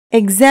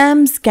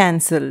Exams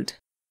cancelled.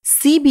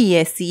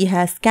 CBSE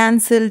has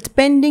cancelled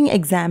pending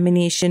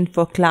examination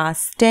for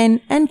Class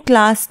 10 and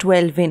Class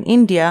 12 in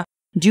India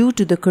due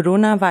to the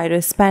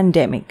coronavirus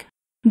pandemic.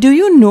 Do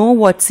you know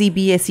what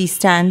CBSE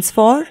stands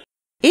for?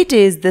 It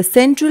is the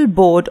Central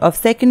Board of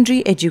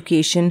Secondary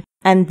Education,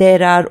 and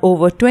there are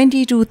over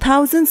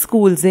 22,000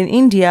 schools in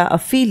India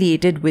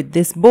affiliated with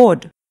this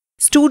board.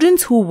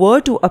 Students who were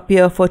to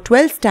appear for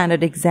 12th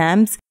standard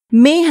exams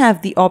may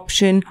have the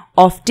option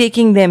of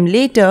taking them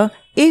later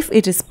if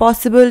it is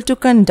possible to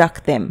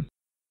conduct them.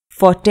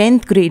 For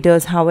 10th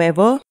graders,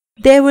 however,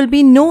 there will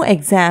be no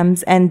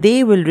exams and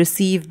they will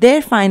receive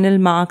their final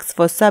marks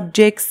for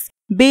subjects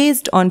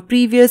based on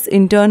previous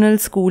internal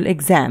school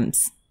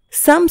exams.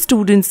 Some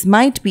students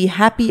might be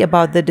happy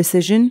about the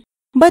decision,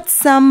 but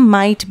some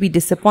might be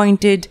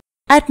disappointed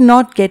at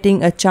not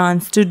getting a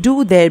chance to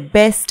do their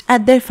best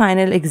at their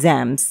final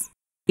exams.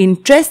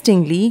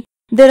 Interestingly,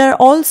 there are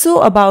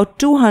also about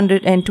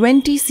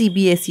 220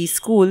 CBSE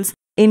schools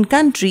in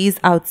countries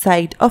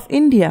outside of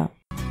India.